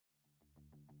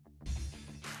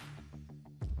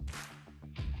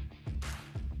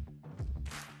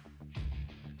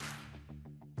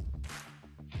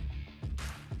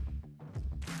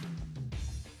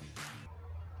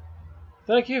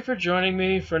Thank you for joining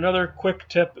me for another quick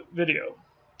tip video.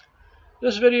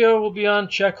 This video will be on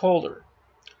check holder.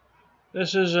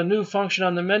 This is a new function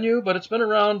on the menu, but it's been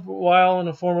around for a while in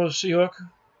the form of a C-hook.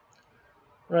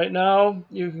 Right now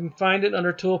you can find it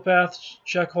under Toolpath's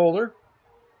check holder.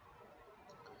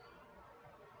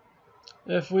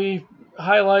 If we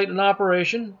highlight an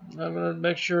operation, I'm going to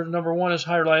make sure number 1 is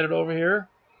highlighted over here.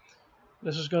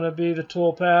 This is going to be the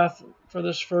toolpath for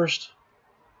this first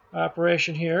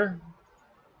operation here.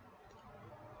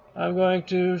 I'm going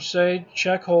to say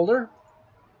check holder.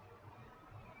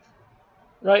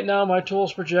 Right now my tool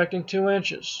is projecting 2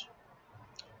 inches.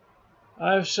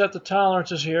 I've set the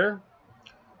tolerances here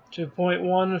to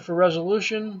 0.1 for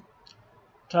resolution,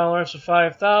 tolerance of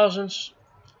 5 thousandths.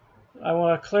 I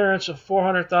want a clearance of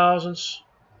 400 thousandths,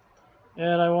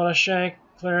 and I want a shank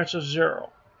clearance of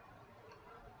 0.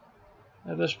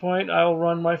 At this point I will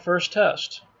run my first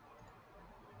test.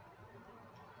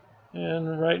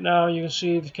 And right now you can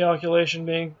see the calculation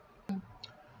being,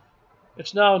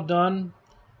 it's now done,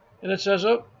 and it says,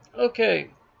 oh, okay,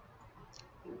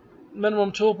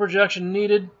 minimum tool projection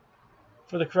needed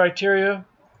for the criteria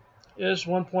is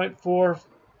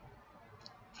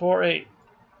 1.448,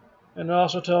 and it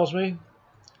also tells me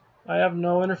I have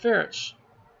no interference.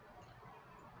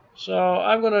 So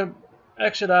I'm going to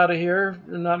exit out of here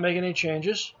and not make any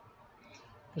changes,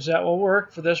 because that will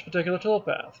work for this particular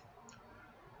toolpath.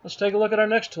 Let's take a look at our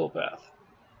next toolpath.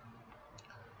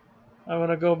 I'm going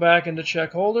to go back into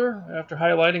check holder after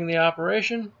highlighting the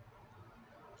operation.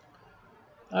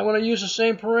 I'm going to use the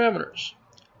same parameters.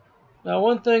 Now,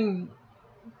 one thing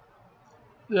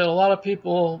that a lot of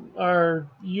people are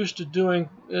used to doing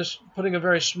is putting a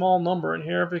very small number in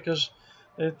here because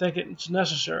they think it's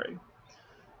necessary.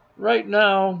 Right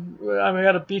now, I've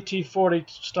got a BT40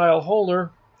 style holder,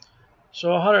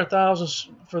 so 100 thousandths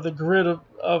for the grid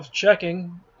of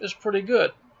checking is pretty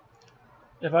good.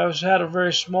 If I had a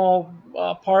very small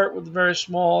part with a very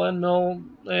small end mill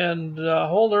and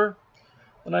holder,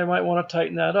 then I might want to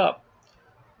tighten that up.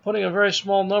 Putting a very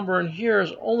small number in here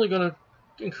is only going to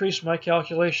increase my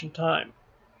calculation time.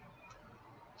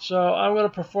 So I'm going to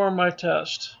perform my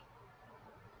test.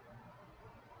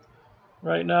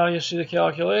 Right now you see the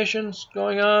calculations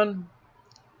going on.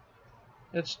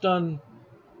 It's done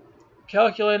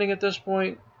calculating at this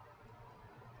point.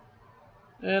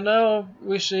 And now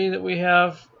we see that we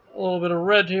have a little bit of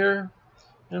red here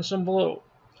and some blue.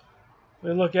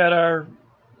 We look at our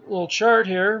little chart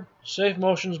here. Safe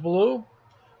motion's blue,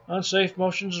 unsafe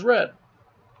motion's red.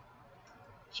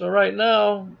 So right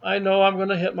now I know I'm going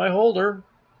to hit my holder,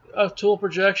 a tool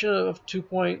projection of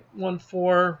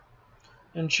 2.14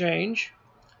 and change.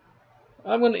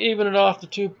 I'm going to even it off to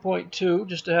 2.2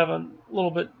 just to have a little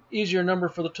bit easier number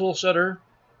for the tool setter.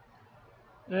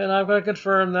 And I'm going to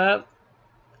confirm that.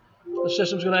 The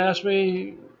system's going to ask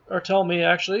me, or tell me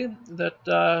actually, that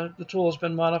the tool has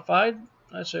been modified.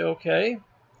 I say OK.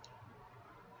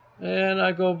 And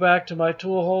I go back to my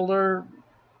tool holder.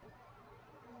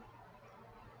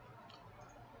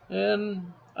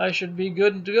 And I should be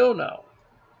good to go now.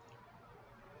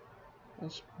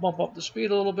 Let's bump up the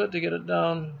speed a little bit to get it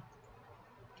down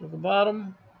to the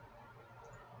bottom.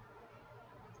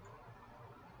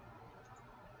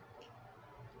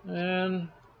 And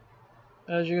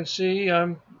as you can see,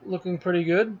 I'm looking pretty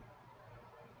good.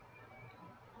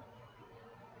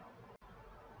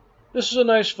 This is a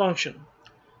nice function.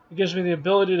 It gives me the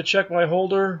ability to check my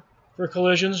holder for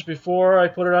collisions before I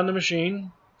put it on the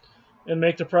machine and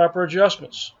make the proper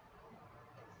adjustments.